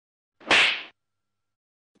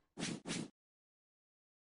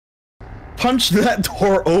punch that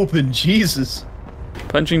door open, Jesus.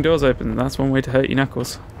 Punching doors open, that's one way to hurt your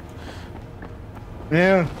knuckles.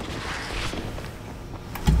 Yeah.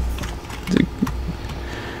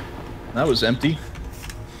 That was empty.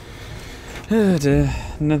 Oh dear,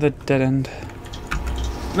 another dead end.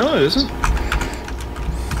 No, it isn't.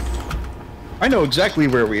 I know exactly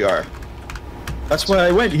where we are. That's why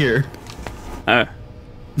I went here. Oh.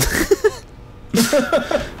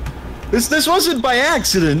 This wasn't by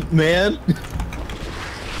accident, man.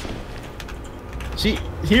 See,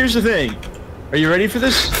 here's the thing. Are you ready for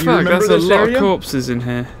this? Do you Fuck, remember that's this a lot area? of corpses in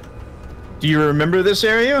here. Do you remember this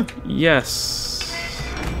area? Yes.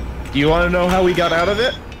 Do you want to know how we got out of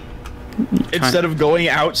it? Instead of going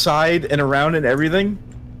outside and around and everything?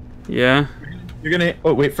 Yeah. You're gonna...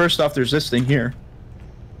 Oh, wait, first off, there's this thing here.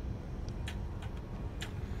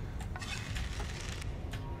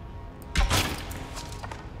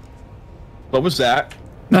 What was that?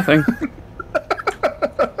 Nothing.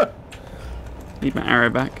 Need my arrow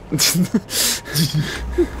back. This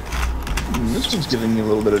one's giving me a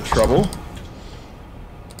little bit of trouble.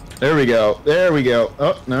 There we go. There we go.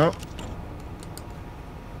 Oh, no.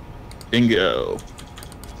 Bingo.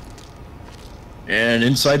 And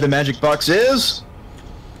inside the magic box is...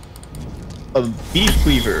 a beef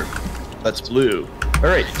cleaver. That's blue.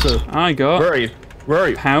 Alright, so... I got... Where are you? Where are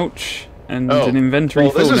you? Pouch and an inventory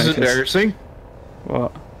well, this full is notice. embarrassing.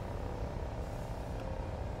 What?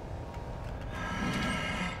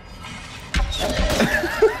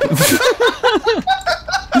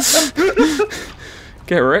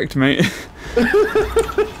 Get wrecked, mate.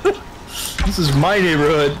 This is my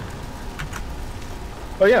neighborhood.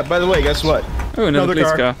 Oh yeah, by the way, guess what? Oh, another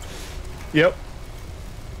police car. Yep.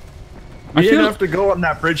 I You didn't feel... have to go on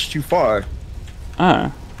that bridge too far.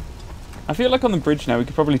 Ah. I feel like on the bridge now we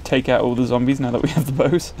could probably take out all the zombies now that we have the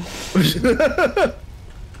bows.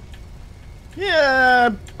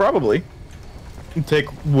 Yeah, probably. It'd take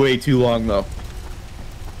way too long though.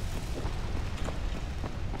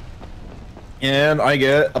 And I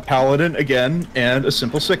get a paladin again and a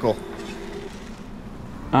simple sickle.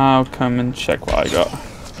 I'll come and check what I got.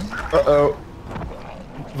 Uh-oh.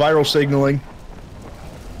 Viral signaling.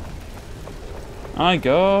 I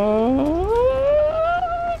got...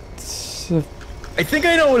 I think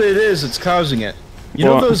I know what it is that's causing it. You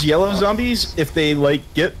know those yellow zombies? If they, like,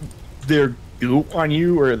 get their goo on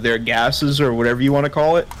you, or their gases, or whatever you want to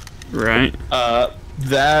call it. Right.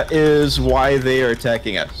 That is why they are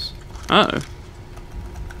attacking us. Oh.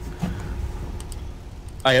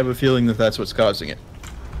 I have a feeling that that's what's causing it.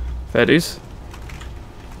 Fair dues.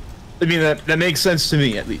 I mean, that makes sense to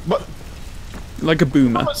me, at least. What? Like a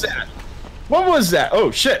boomer. What was that? What was that?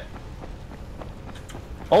 Oh, shit.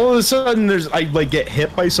 All of a sudden, I, like, get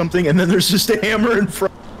hit by something, and then there's just a hammer in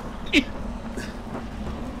front of me.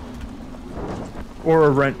 Or a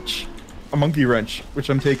wrench. A monkey wrench, which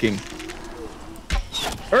I'm taking.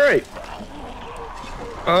 Alright.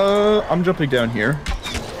 I'm jumping down here.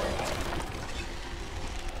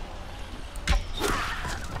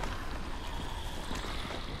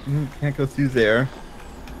 Can't go through there.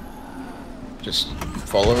 Just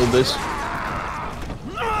follow this.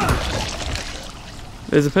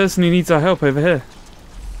 There's a person who needs our help over here.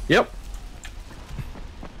 Yep.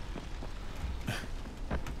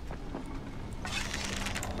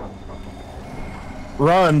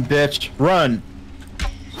 Run, bitch. Run.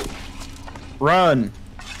 Run.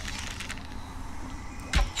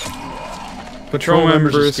 Patrol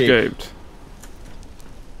member escaped.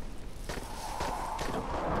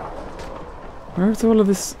 Where's all of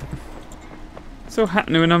this? It's all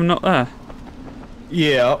happening when I'm not there.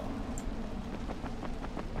 Yeah.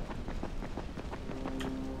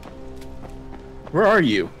 Where are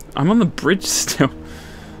you? I'm on the bridge still.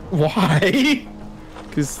 Why?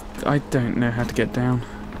 Because I don't know how to get down.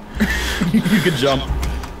 You could jump.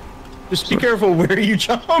 Just be careful where you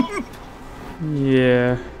jump.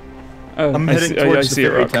 Yeah. Oh, I'm heading towards the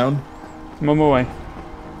fairy town. I'm on my way.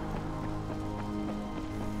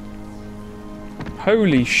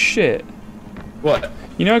 Holy shit. What?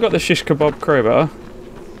 You know I got the shish kebab crowbar?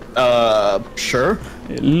 Sure.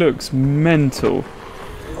 It looks mental.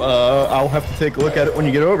 I'll have to take a look at it when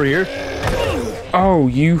you get over here. Oh,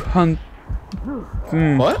 you hunt...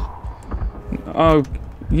 What? Oh,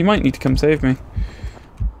 you might need to come save me.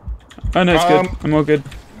 Oh no, it's good. I'm all good.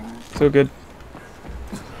 It's all good.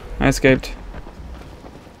 I escaped.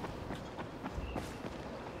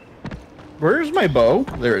 Where's my bow?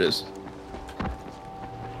 There it is.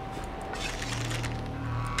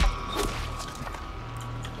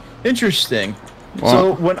 Interesting. What?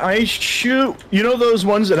 So when I shoot, you know those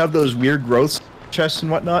ones that have those weird growth chests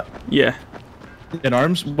and whatnot? Yeah. In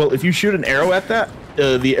arms? Well, if you shoot an arrow at that,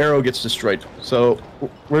 the arrow gets destroyed. So,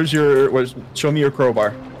 show me your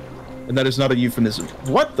crowbar. And that is not a euphemism.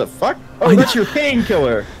 What the fuck? Oh, that's your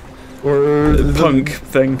painkiller. Or the punk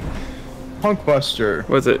thing. Punk buster.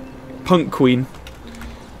 What is it? Punk queen.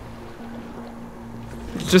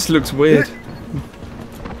 It just looks weird.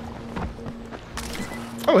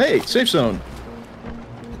 Oh, hey, safe zone.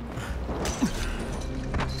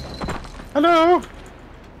 Hello.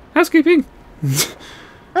 Housekeeping.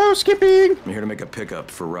 Housekeeping. I'm here to make a pickup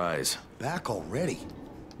for Rise. Back already?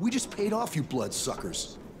 We just paid off, you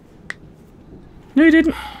bloodsuckers. No, you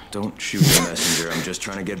didn't. Don't shoot the messenger. I'm just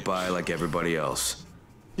trying to get by like everybody else.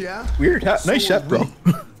 Yeah? Weird hat. Nice hat, bro.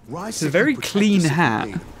 It's a very clean hat.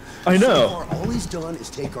 I know. All he's done is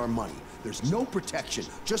take our money. There's no protection,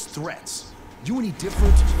 just threats. You any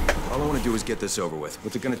different? All I want to do is get this over with.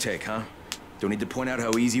 What's it gonna take, huh? Don't need to point out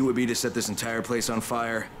how easy it would be to set this entire place on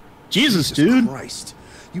fire. Jesus, dude. Christ.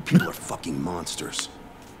 You people are fucking monsters.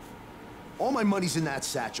 All my money's in that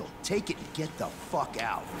satchel. Take it and get the fuck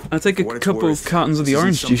out. I'll take a couple of cartons of the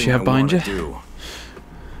orange juice you have behind you.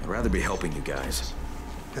 I'd rather be helping you guys.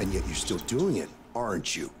 And yet you're still doing it,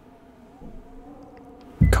 aren't you?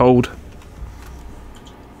 Cold.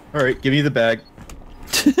 Alright, give me the bag.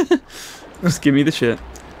 Just give me the shit.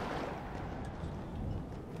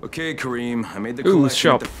 Okay, Kareem, I made the collection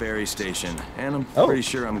shop. at the ferry station, and I'm Oh. pretty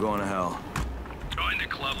sure I'm going to hell. Join the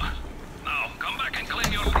club. Now, come back and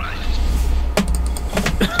claim your prize.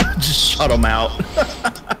 Just shut them out.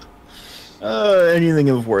 Anything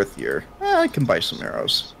of worth here. I can buy some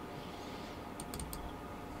arrows.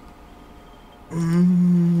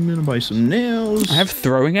 I'm gonna buy some nails. I have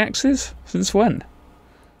throwing axes? Since when?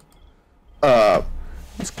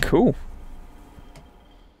 That's cool.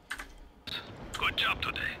 Good job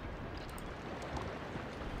today.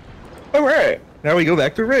 Alright, now we go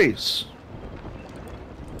back to race.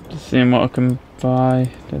 Just seeing what I can buy.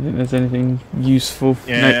 Don't think there's anything useful.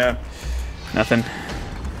 Yeah. Nope. Nothing.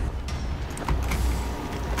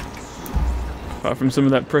 Apart from some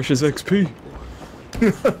of that precious XP.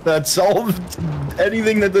 That's all.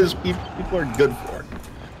 Anything that those people are good for.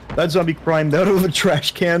 That zombie climbed out of a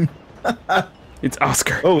trash can. It's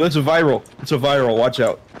Oscar. Oh, that's a viral. It's a viral. Watch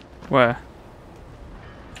out. Where?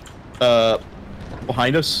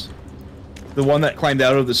 Behind us. The one that climbed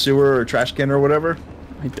out of the sewer or trash can or whatever.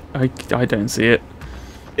 I don't see it.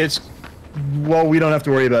 It's... Well, we don't have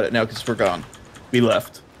to worry about it now because we're gone. We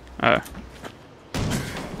left. Oh.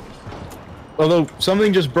 Although,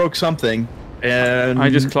 something just broke something, and... I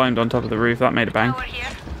just climbed on top of the roof. That made a bang. Tower here.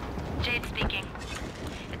 Jade speaking.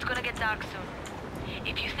 It's gonna get dark soon.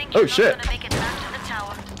 If you think Oh, you're shit. not gonna make it back to the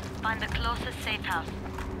tower, find the closest safe house.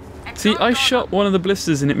 And See, don't I go shot one of the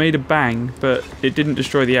blisters and it made a bang, but it didn't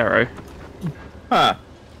destroy the arrow. Huh.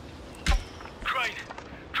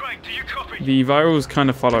 Crane, do you copy? The viral's kind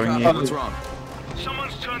of following you. What's wrong?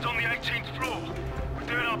 Someone's turned on the 18th floor. We're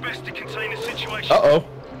doing our best to contain the situation. Uh-oh.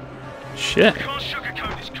 Shit. Can't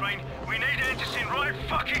sugarcoat this, Crane. We need answers in right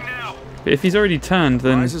fucking now. But if he's already turned,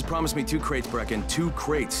 then... Rise has promised me 2 crates, Brecken. 2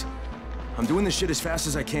 crates. I'm doing this shit as fast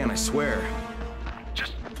as I can, I swear.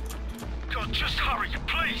 Just hurry,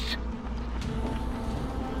 please.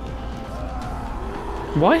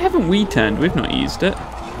 Why haven't we turned? We've not used it.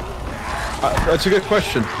 That's a good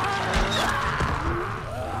question.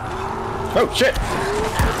 Oh, shit!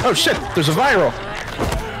 Oh, shit! There's a viral!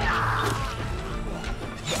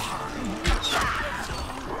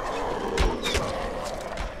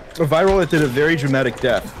 A viral that did a very dramatic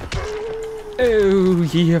death. Oh,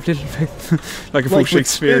 ye have little faith. Like a full Like with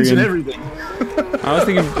spins Shakespearean. and everything. I was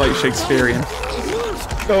thinking like Shakespearean.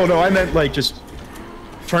 Oh, no, I meant like just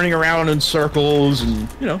turning around in circles and,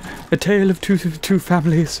 you know. A tale of two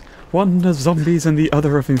families. One of zombies and the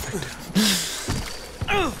other of infected.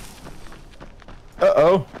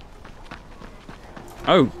 Uh-oh.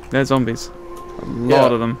 Oh, they're zombies. A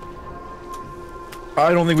lot of them.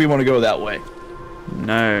 I don't think we want to go that way.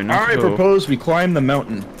 No, not I at all. propose we climb the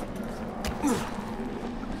mountain.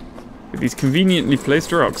 With these conveniently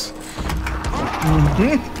placed rocks.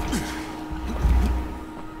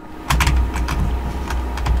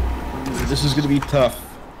 This is gonna be tough.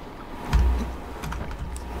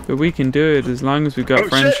 But we can do it as long as we've got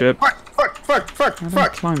friendship. Shit. Fuck! How do I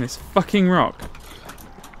climb this fucking rock?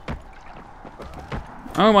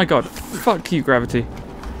 Oh my god. Fuck you, gravity.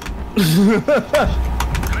 Crane,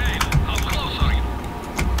 how close are you?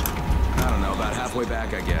 I don't know, about halfway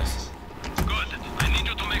back, I guess. Good. I need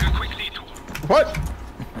you to make a quick detour. What?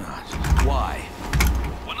 Why?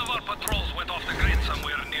 One of our patrols went off the grid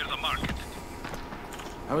somewhere near the market.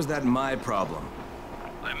 How is that my problem?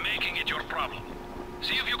 I'm making it your problem.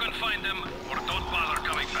 See if you can find them, or don't bother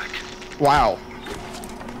coming back. Wow.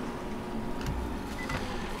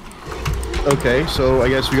 Okay, so I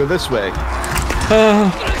guess we go this way.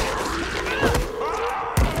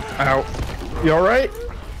 Ow. You alright?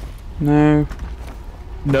 No.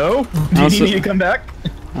 No? Do you need me to come back?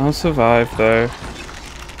 I'll survive, though.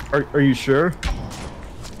 Are you sure?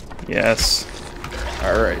 Yes.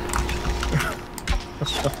 Alright.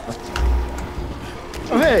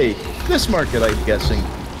 Oh, hey! This market, I'm guessing.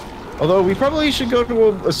 Although, we probably should go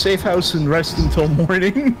to a safe house and rest until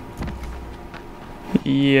morning.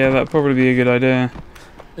 Yeah, that'd probably be a good idea.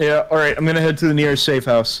 Yeah, alright, I'm gonna head to the nearest safe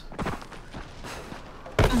house.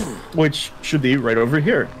 Which should be right over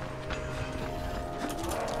here.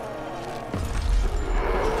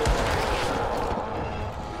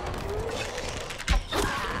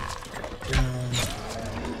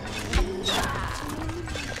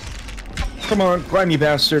 Come on, grimy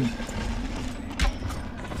bastard.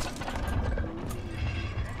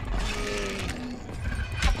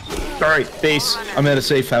 Alright, base. I'm at a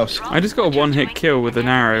safe house. I just got a one-hit kill with an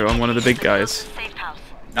arrow on one of the big guys. Safe house.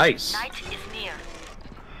 Nice. Night is near.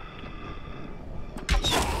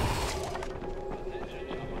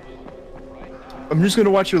 I'm just gonna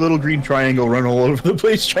watch your little green triangle run all over the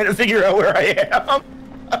place trying to figure out where I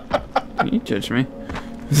am. You judge me.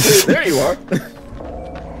 There you are.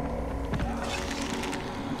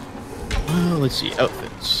 Let's see,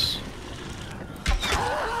 outfits.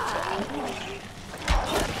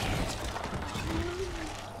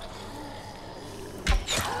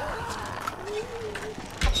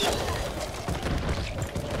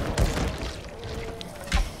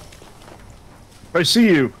 I see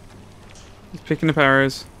you. He's picking up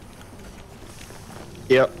arrows.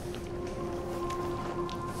 Yep.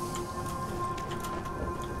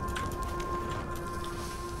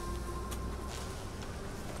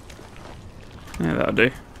 Yeah, that'll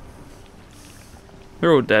do.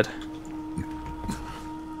 They're all dead.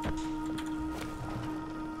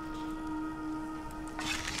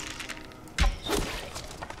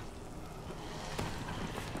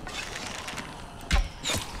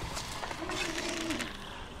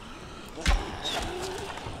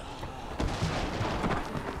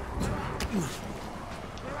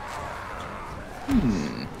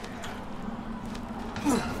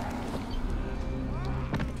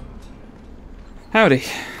 Howdy.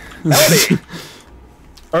 Howdy.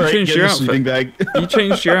 All right, changed get your the sleeping outfit. bag. You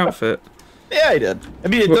changed your outfit. Yeah, I did. I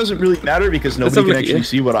mean, it doesn't really matter because Let's nobody have a can look at actually you.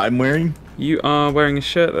 see what I'm wearing. You are wearing a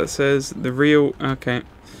shirt that says the real. Okay.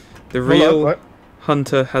 The Hold on, real what?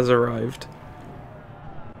 hunter has arrived.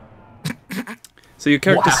 So your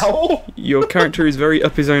character. Wow. Your character is very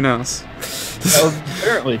up his own ass.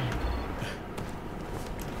 Apparently.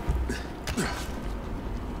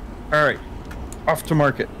 All right, off to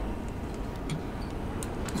market.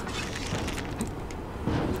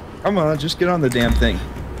 Come on, just get on the damn thing.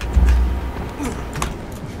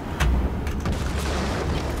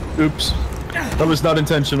 Oops. That was not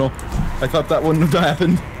intentional. I thought that wouldn't have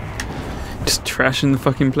happened. Just trashing the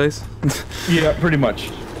fucking place. Yeah, pretty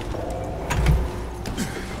much.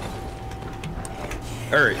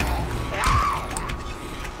 Alright.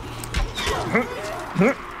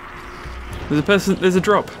 There's a person. There's a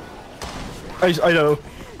drop. I know.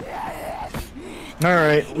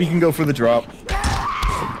 Alright, we can go for the drop.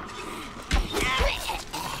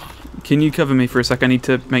 Can you cover me for a sec? I need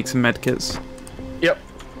to make some medkits. Yep.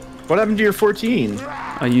 What happened to your 14?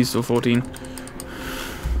 I used all 14.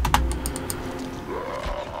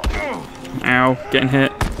 Ow, getting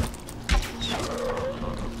hit.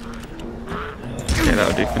 Okay,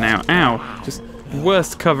 that'll do for now. Ow, just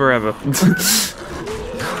worst cover ever.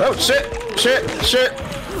 Oh, shit! Shit!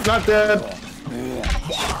 Not dead.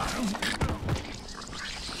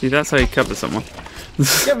 See, that's how you cover someone.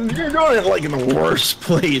 Yeah, but you're doing it like in the worst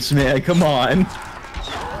place, man. Come on.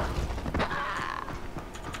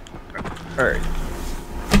 Alright.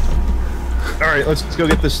 Alright, let's go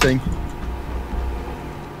get this thing.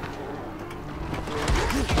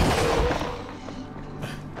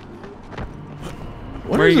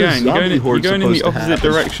 Where are you going? You're going in the opposite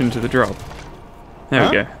direction to the drop. There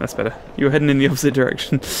we go, that's better. You were heading in the opposite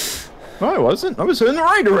direction. No, I wasn't. I was in the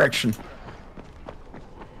right direction.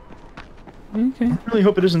 Okay. I really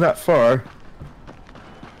hope it isn't that far.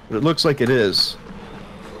 But it looks like it is.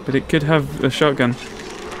 But it could have a shotgun.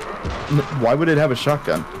 Why would it have a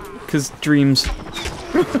shotgun? Because dreams.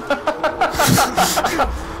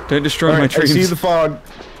 Don't destroy my I dreams. see the fog.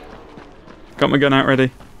 Got my gun out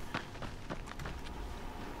ready.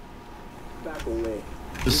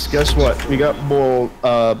 Just guess what? We got Bull,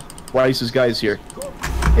 Weiss's guys here.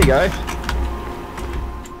 Hey, guy.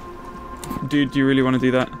 Dude, do you really want to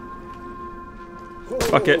do that?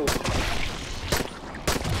 Fuck it.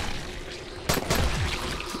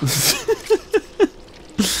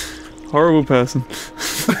 Horrible person.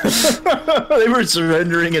 They were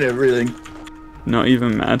surrendering and everything. Not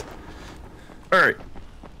even mad. Alright.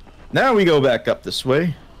 Now we go back up this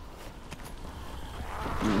way.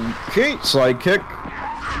 Okay, slide kick.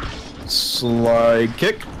 Slide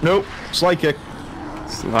kick. Nope. Slide kick.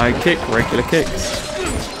 Slide kick, regular kicks.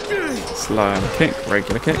 Slide kick,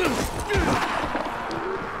 regular kick.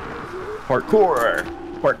 Parkour.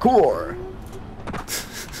 Parkour.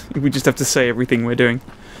 We just have to say everything we're doing.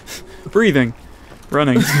 Breathing.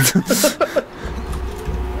 Running.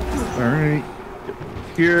 Alright.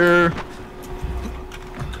 Here.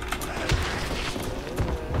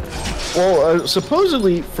 Well,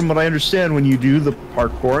 supposedly, from what I understand, when you do the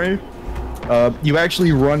parkour, you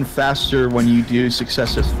actually run faster when you do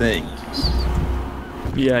successive things.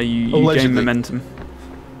 Yeah, you gain momentum.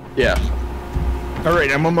 Yeah.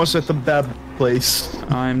 Alright, I'm almost at the bad place.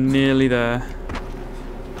 I'm nearly there.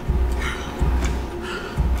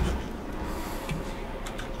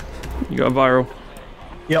 You got a viral.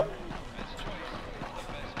 Yep.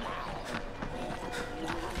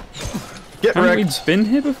 Get Haven't wrecked. we been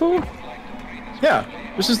here before? Yeah,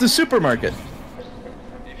 this is the supermarket.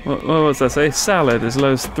 What does that say? Salad as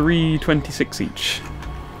low as $3.26 each.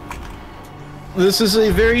 This is a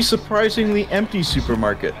very surprisingly empty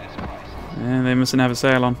supermarket. Yeah, they mustn't have a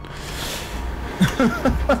sale on.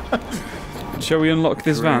 Shall we unlock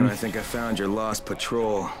this van? I think I found your lost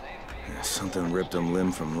patrol. Yeah, something ripped them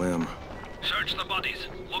limb from limb. Search the bodies.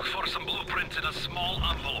 Look for some blueprints in a small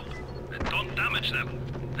envelope. And don't damage them.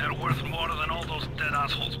 They're worth more than all those dead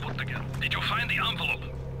assholes put together. Did you find the envelope?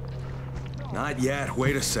 Not yet.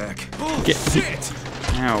 Wait a sec. Shit!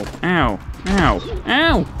 Ow, ow, ow,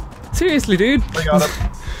 ow! Seriously, dude? I got him.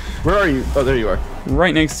 Where are you? Oh, there you are.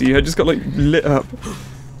 Right next to you. I just got, like, lit up.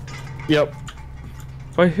 Yep.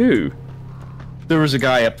 By who? There was a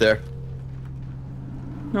guy up there.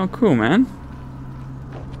 Oh, cool, man.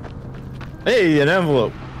 Hey, an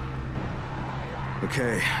envelope.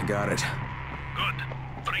 Okay, I got it.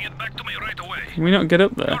 Good. Bring it back to me right away. Can we not get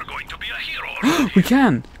up there? You're going to be a hero around We here.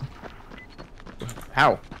 can!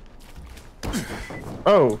 How?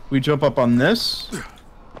 Oh, we jump up on this.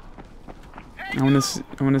 I want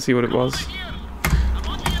to see what it was.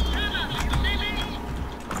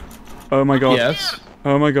 Oh my god. Yes.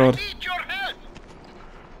 Oh my god. Need your help.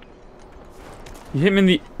 You hit him in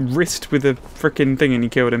the wrist with a frickin' thing and you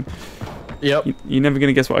killed him. Yep. You're never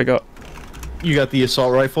gonna guess what I got. You got the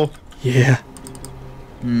assault rifle? Yeah.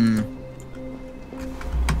 Hmm.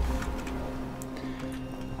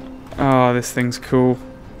 Oh, this thing's cool.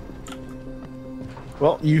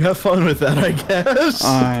 Well, you have fun with that, I guess.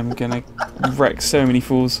 I'm gonna wreck so many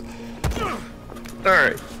fools.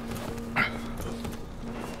 Alright.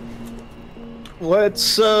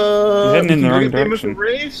 Let's, You're heading in the wrong we can do a game of direction.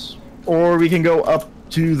 race, or we can go up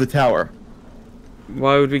to the tower.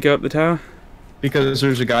 Why would we go up the tower? Because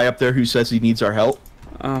there's a guy up there who says he needs our help.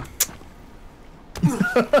 Ah.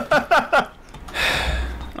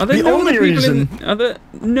 Are there The no only other people reason- are there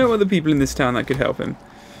no other people in this town that could help him?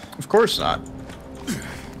 Of course not.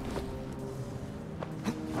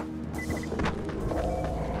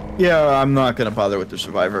 Yeah, I'm not gonna bother with the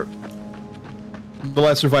survivor. The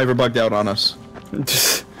last survivor bugged out on us.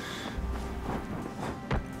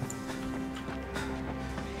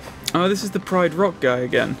 Oh, this is the Pride Rock guy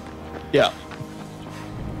again. Yeah.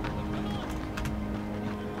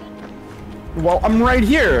 Well, I'm right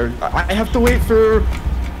here. I have to wait for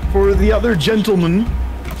the other gentleman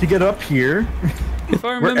to get up here. If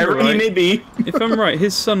I remember Wherever he may right, be. if I'm right,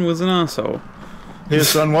 his son was an asshole. His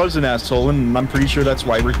son was an asshole, and I'm pretty sure that's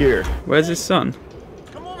why we're here. Where's his son?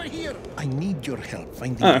 Come over here. I need your help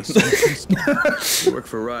finding Oh. my son's You work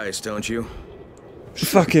for Rice, don't you?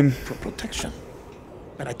 Fuck him. for protection.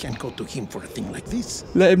 But I can't go to him for a thing like this.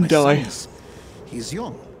 Let him My die. He's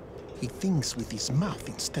young. He thinks with his mouth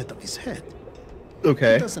instead of his head.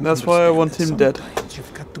 Okay. He doesn't That's why I understand want that him dead. sometimes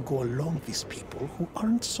you've got to go along with people who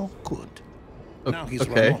aren't so good. Now he's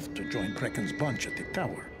okay. run off to join Brecken's bunch at the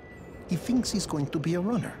tower. He thinks he's going to be a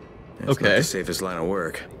runner. It's not Okay. the safest line of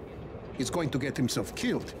work. He's going to get himself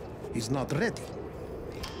killed. He's not ready.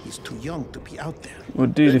 He's too young to be out there. Well,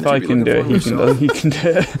 dude, if Should I be can do looking it, for he can do it. He can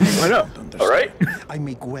do it. I know. Don't understand. All right. I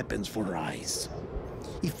make weapons for Rise.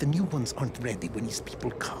 If the new ones aren't ready when his people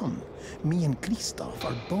come, me and Kristoff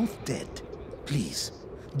are both dead. Please,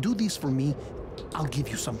 do this for me. I'll give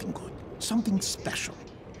you something good. Something special.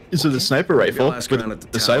 Is it a sniper Maybe rifle I'll ask with around at the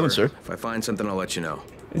the tower. silencer? If I find something, I'll let you know.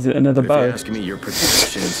 Is it another But if you're bow? asking me, your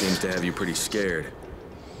protection seems to have you pretty scared.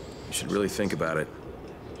 You should really think about it.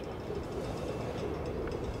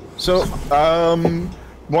 So,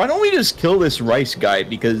 why don't we just kill this Rice guy?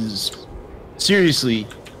 Because, seriously,